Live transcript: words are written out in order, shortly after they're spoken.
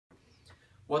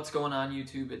What's going on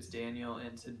YouTube? It's Daniel,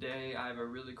 and today I have a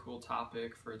really cool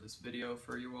topic for this video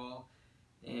for you all.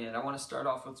 And I want to start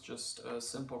off with just a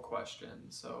simple question.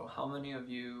 So how many of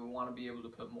you want to be able to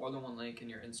put more than one link in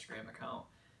your Instagram account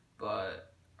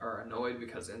but are annoyed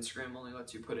because Instagram only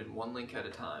lets you put in one link at a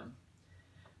time?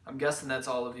 I'm guessing that's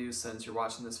all of you since you're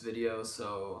watching this video,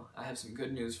 so I have some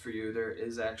good news for you. There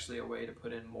is actually a way to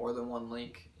put in more than one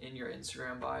link in your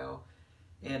Instagram bio.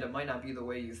 And it might not be the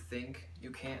way you think.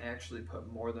 You can't actually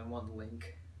put more than one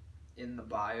link in the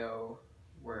bio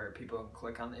where people can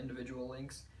click on the individual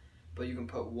links, but you can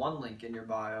put one link in your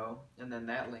bio, and then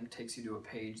that link takes you to a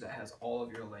page that has all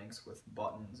of your links with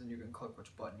buttons, and you can click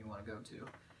which button you want to go to.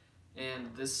 And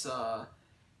this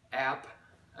app,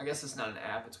 I guess it's not an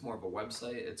app, it's more of a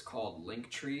website. It's called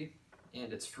Linktree,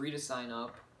 and it's free to sign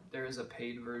up. There is a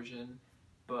paid version,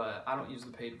 but I don't use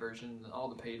the paid version. All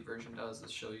the paid version does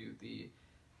is show you the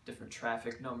different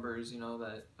traffic numbers,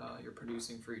 that you're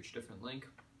producing for each different link.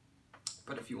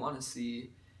 But if you want to see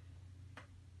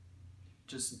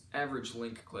just average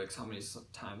link clicks, how many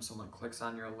times someone clicks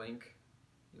on your link,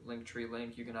 Linktree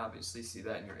link, you can obviously see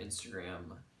that in your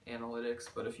Instagram analytics.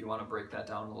 But if you want to break that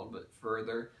down a little bit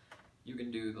further, you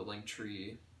can do the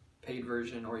Linktree paid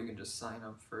version, or you can just sign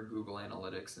up for Google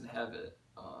Analytics and have it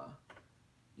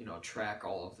track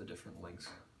all of the different links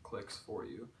clicks for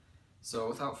you. So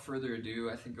without further ado,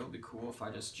 I think it'll be cool if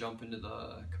I just jump into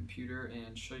the computer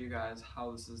and show you guys how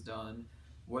this is done,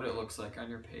 what it looks like on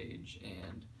your page,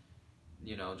 and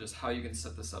just how you can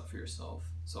set this up for yourself.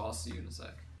 So I'll see you in a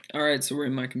sec. Alright, so we're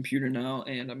in my computer now,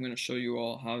 and I'm going to show you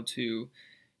all how to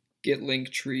get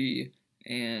Linktree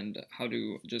and how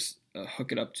to just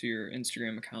hook it up to your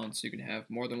Instagram account so you can have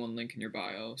more than one link in your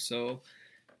bio. So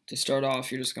to start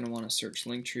off, you're just going to want to search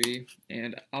Linktree,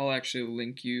 and I'll actually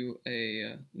link you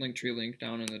a Linktree link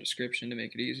down in the description to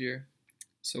make it easier.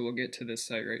 So we'll get to this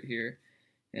site right here,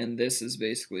 and this is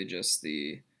basically just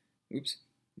the,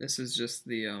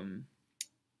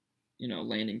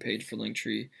 landing page for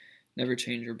Linktree. Never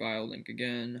change your bio link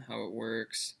again, how it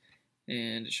works,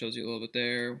 and it shows you a little bit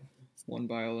there. One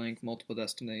bio link, multiple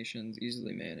destinations,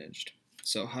 easily managed.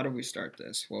 So how do we start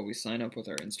this? Well, we sign up with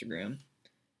our Instagram.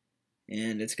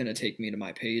 And it's going to take me to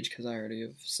my page because I already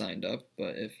have signed up.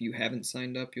 But if you haven't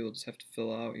signed up, you'll just have to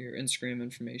fill out your Instagram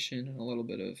information and a little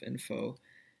bit of info.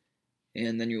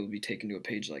 And then you'll be taken to a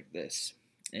page like this.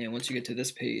 And once you get to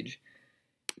this page,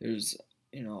 there's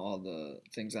all the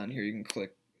things on here. You can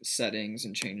click settings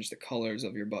and change the colors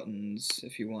of your buttons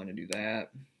if you want to do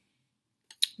that.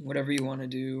 Whatever you want to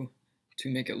do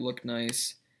to make it look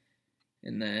nice.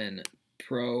 And then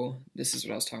Pro, this is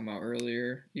what I was talking about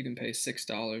earlier. You can pay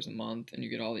 $6 a month and you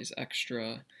get all these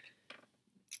extra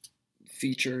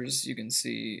features. You can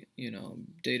see,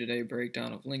 day-to-day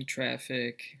breakdown of link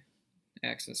traffic,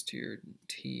 access to your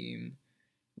team,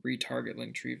 retarget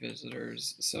Linktree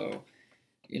visitors. So,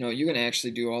 you can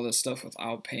actually do all this stuff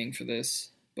without paying for this,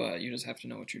 but you just have to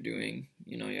know what you're doing.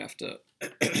 You have to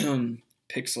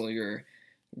pixel your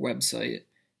website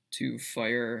to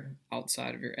fire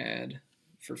outside of your ad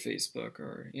for Facebook,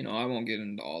 or I won't get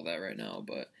into all that right now,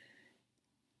 but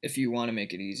if you want to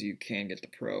make it easy, you can get the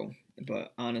Pro.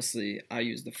 But honestly, I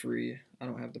use the free. I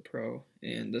don't have the Pro,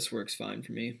 and this works fine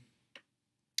for me.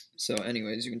 So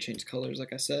anyways, you can change colors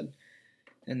like I said,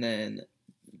 and then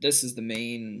this is the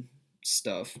main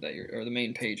stuff that the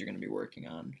main page you're going to be working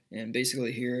on. And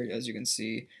basically here, as you can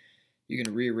see, you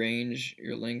can rearrange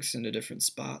your links into different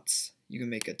spots. You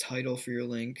can make a title for your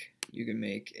link. You can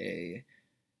make a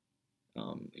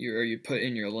you put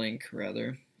in your link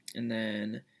rather, and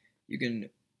then you can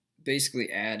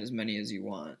basically add as many as you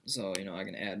want. So I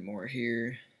can add more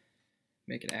here,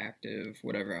 make it active,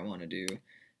 whatever I want to do.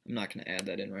 I'm not going to add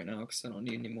that in right now because I don't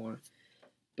need any more,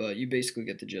 but you basically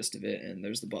get the gist of it, and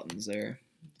there's the buttons there.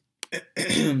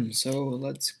 So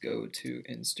let's go to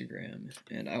Instagram,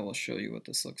 and I will show you what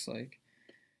this looks like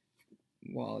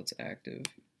while it's active.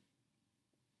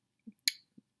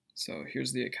 So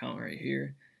here's the account right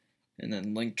here. And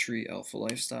then Linktree Alpha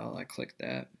Lifestyle, I click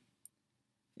that,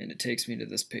 and it takes me to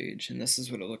this page. And this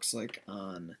is what it looks like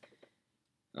on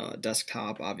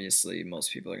desktop. Obviously,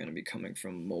 most people are going to be coming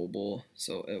from mobile,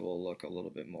 so it will look a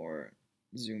little bit more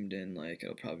zoomed in, like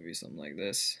it'll probably be something like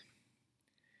this.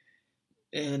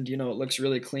 And, it looks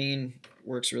really clean,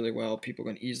 works really well. People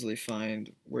can easily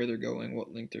find where they're going,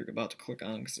 what link they're about to click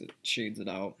on, because it shades it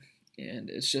out. And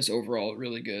it's just overall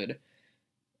really good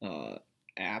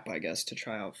app, I guess, to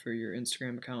try out for your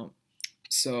Instagram account.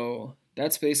 So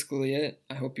that's basically it.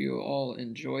 I hope you all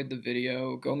enjoyed the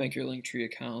video. Go make your Linktree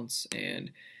accounts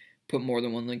and put more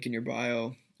than one link in your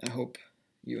bio. I hope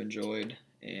you enjoyed,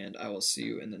 and I will see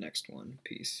you in the next one.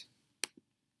 Peace.